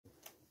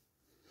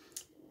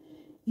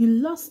You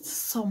lost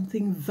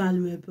something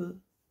valuable,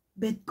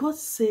 but God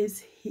says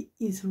he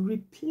is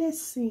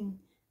replacing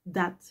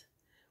that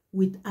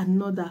with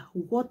another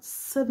worth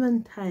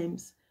 7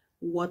 times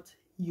what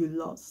you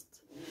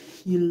lost.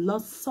 You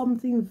lost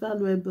something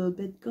valuable,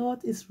 but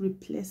God is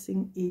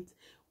replacing it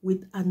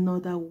with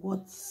another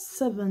worth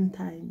 7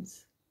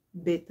 times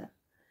better.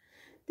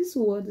 This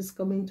word is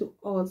coming to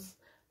us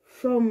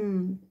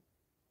from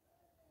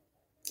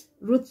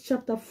Ruth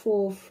chapter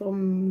 4,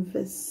 from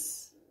verse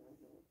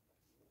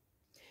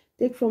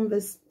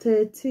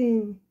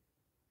 13.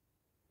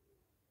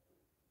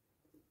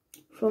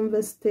 From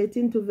verse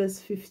 13 to verse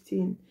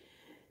 15.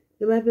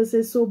 The Bible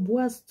says, so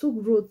Boaz took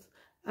Ruth,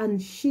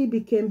 and she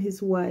became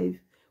his wife.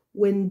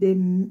 When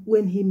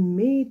he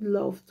made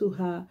love to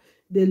her,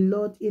 the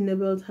Lord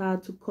enabled her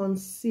to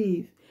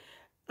conceive,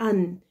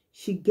 and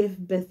she gave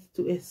birth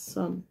to a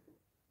son.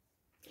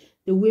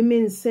 The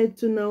women said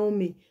to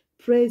Naomi,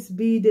 praise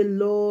be the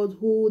Lord,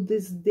 who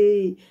this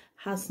day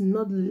has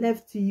not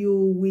left you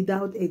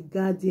without a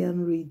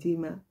guardian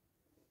redeemer.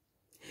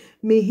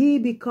 May he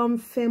become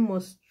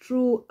famous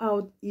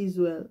throughout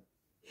Israel.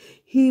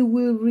 He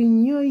will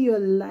renew your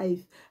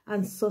life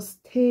and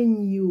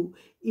sustain you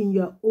in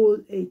your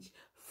old age.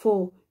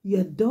 For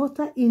your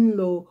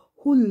daughter-in-law,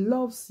 who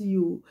loves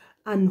you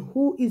and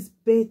who is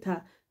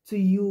better to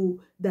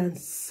you than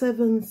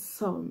 7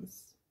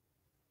 sons,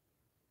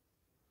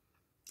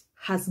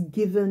 has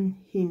given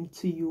him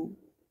to you.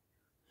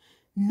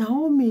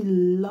 Naomi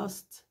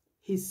lost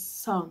his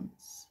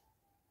sons,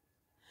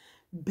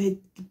 but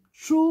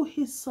through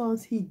his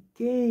sons he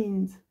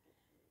gained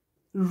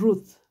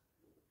Ruth.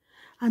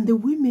 And the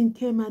women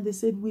came and they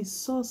said, we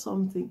saw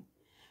something.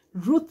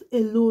 Ruth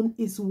alone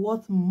is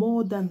worth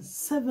more than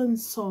 7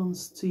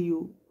 sons to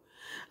you.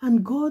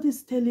 And God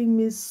is telling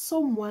me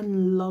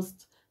someone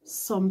lost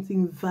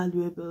something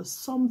valuable,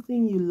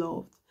 something you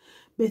loved,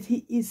 but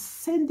he is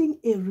sending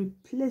a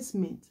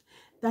replacement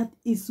that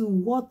is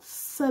worth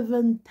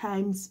 7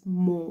 times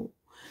more.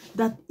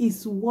 That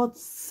is worth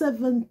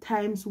 7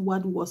 times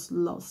what was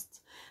lost.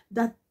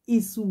 That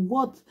is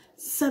worth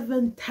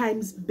 7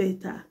 times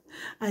better.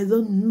 I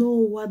don't know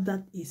what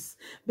that is,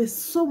 but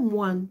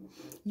someone,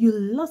 you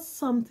lost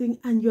something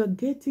and you're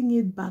getting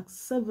it back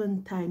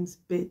 7 times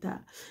better.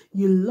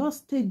 You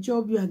lost a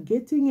job, you are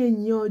getting a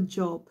new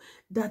job,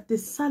 that the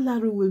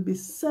salary will be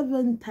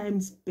 7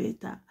 times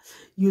better.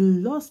 You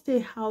lost a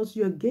house,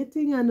 you're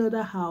getting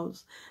another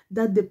house,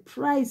 that the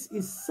price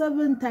is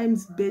 7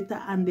 times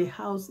better and the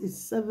house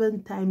is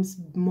 7 times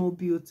more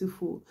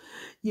beautiful.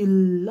 You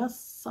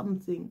lost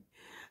something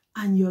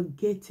and you're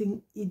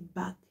getting it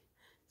back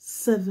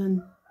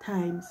 7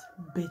 times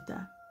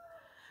better.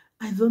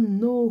 I don't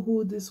know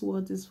who this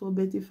word is for,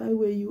 but if I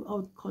were you, I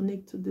would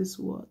connect to this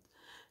word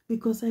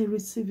because I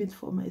receive it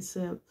for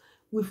myself.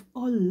 We've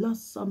all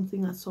lost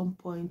something at some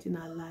point in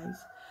our lives,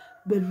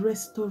 but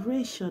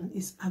restoration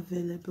is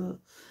available.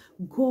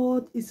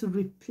 God is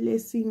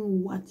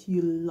replacing what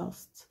you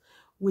lost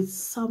with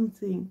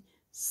something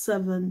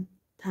 7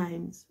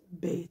 times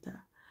better.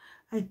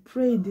 I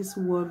pray this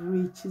word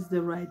reaches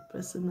the right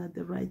person at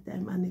the right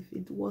time. And if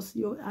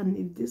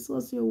this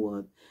was your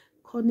word,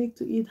 connect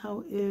to it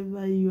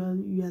however you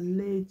are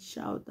led.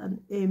 Shout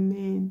an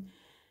amen.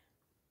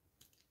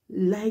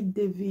 Like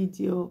the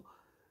video,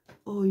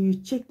 or you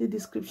check the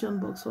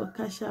description box for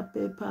cashapp,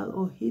 PayPal,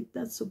 or hit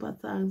that super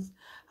thanks.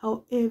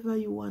 However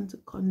you want to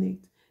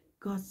connect.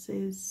 God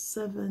says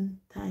 7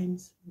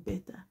 times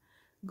better.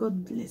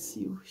 God bless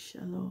you.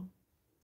 Shalom.